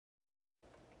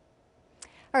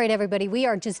All right, everybody, we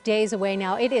are just days away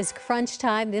now. It is crunch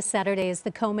time. This Saturday is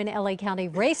the Komen LA County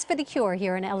Race for the Cure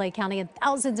here in LA County, and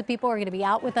thousands of people are going to be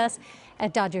out with us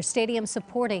at Dodger Stadium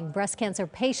supporting breast cancer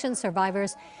patients,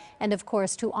 survivors, and of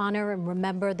course to honor and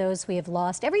remember those we have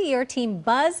lost. Every year, Team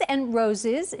Buzz and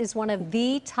Roses is one of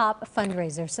the top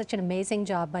fundraisers. Such an amazing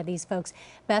job by these folks.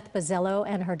 Beth Buzzelo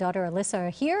and her daughter Alyssa are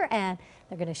here, and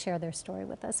they're going to share their story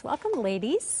with us. Welcome,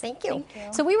 ladies. Thank you. Thank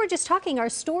you. So we were just talking, our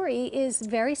story is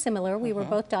very similar. We were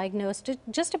both diagnosed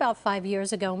just about 5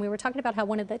 years ago, and we were talking about how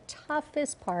one of the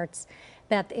toughest parts,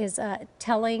 Beth, is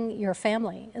telling your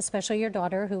family, especially your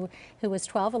daughter who was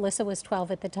 12, Alyssa was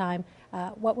 12 at the time,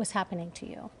 what was happening to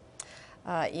you.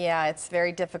 Yeah, it's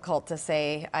very difficult to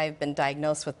say I've been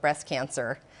diagnosed with breast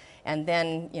cancer, and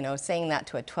then, you know, saying that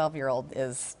to a 12-year-old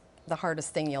is the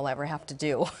hardest thing you'll ever have to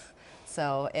do.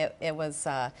 So it was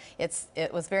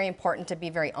very important to be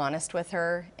very honest with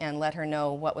her and let her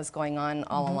know what was going on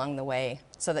all along the way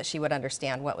so that she would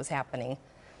understand what was happening.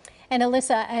 And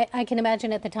Alyssa, I can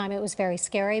imagine at the time it was very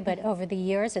scary, but over the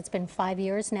years, it's been 5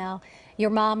 years now, your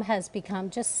mom has become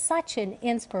just such an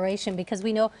inspiration, because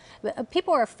we know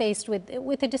people are faced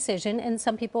with a decision, and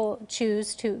some people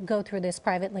choose to go through this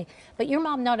privately. But your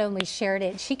mom not only shared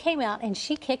it, she came out and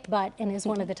she kicked butt and is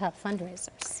one of the top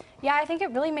fundraisers. Yeah, I think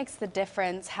it really makes the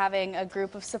difference having a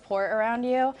group of support around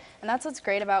you, and that's what's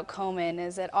great about Komen,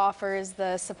 is it offers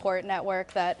the support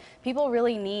network that people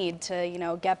really need to, you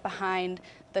know, get behind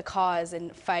the cause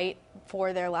and fight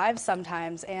for their lives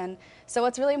sometimes. And so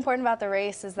what's really important about the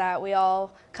race is that we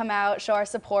all come out, show our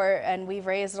support, and we've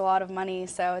raised a lot of money,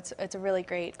 so it's a really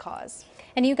great cause.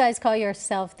 And you guys call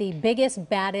yourself the biggest,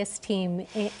 baddest team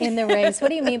in the race. What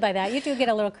do you mean by that? You do get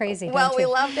a little crazy, don't you? Well, we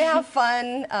love to have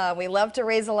fun. We love to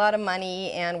raise a lot of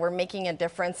money, and we're making a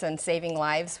difference in saving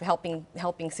lives, helping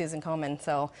Susan Komen.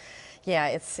 So, yeah,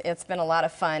 it's been a lot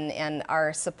of fun, and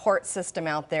our support system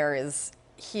out there is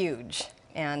huge.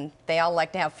 And they all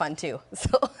like to have fun too. So.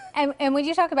 And when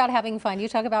you talk about having fun, you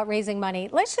talk about raising money.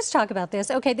 Let's just talk about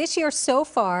this. Okay, this year so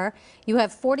far, you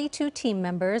have 42 team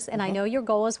members, and I know your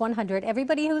goal is 100.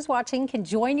 Everybody who's watching can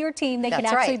join your team. They can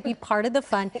actually be part of the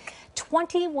fun.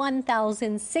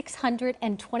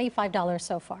 $21,625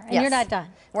 so far, and you're not done.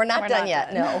 We're not done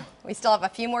yet. No, we still have a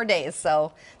few more days,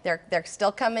 so they're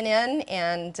still coming in,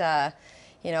 and.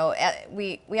 You know,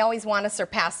 we always want to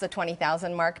surpass the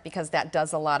 20,000 mark, because that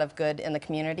does a lot of good in the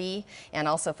community and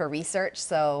also for research.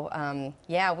 So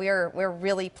yeah, we're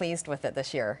really pleased with it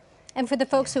this year. And for the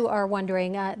folks who are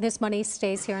wondering, this money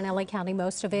stays here in LA County,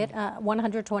 most of it.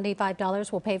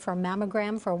 $125 will pay for a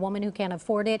mammogram for a woman who can't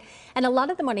afford it. And a lot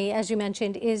of the money, as you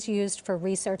mentioned, is used for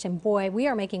research. And boy, we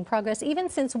are making progress even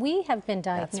since we have been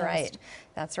diagnosed. That's right.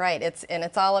 That's right.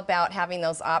 It's all about having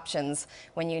those options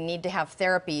when you need to have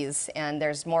therapies, and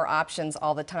there's more options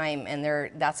all the time, and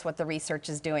that's what the research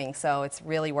is doing. So it's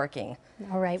really working.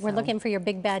 All right, we're looking for your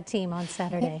big bad team on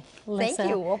Saturday. Thank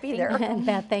you. We'll be there. And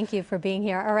Beth, thank you for being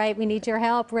here. All right, we need your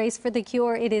help. Race for the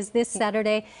Cure. It is this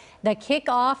Saturday, the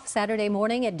kickoff Saturday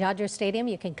morning at Dodger Stadium.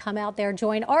 You can come out there,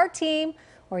 join our team,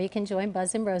 or you can join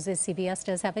Buzz and Roses. CBS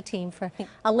does have a team. For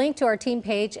a link to our team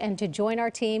page and to join our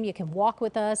team, you can walk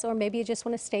with us, or maybe you just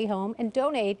want to stay home and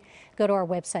donate. Go to our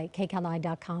website,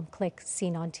 KCAL9.com. Click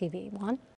Seen on TV. Juan?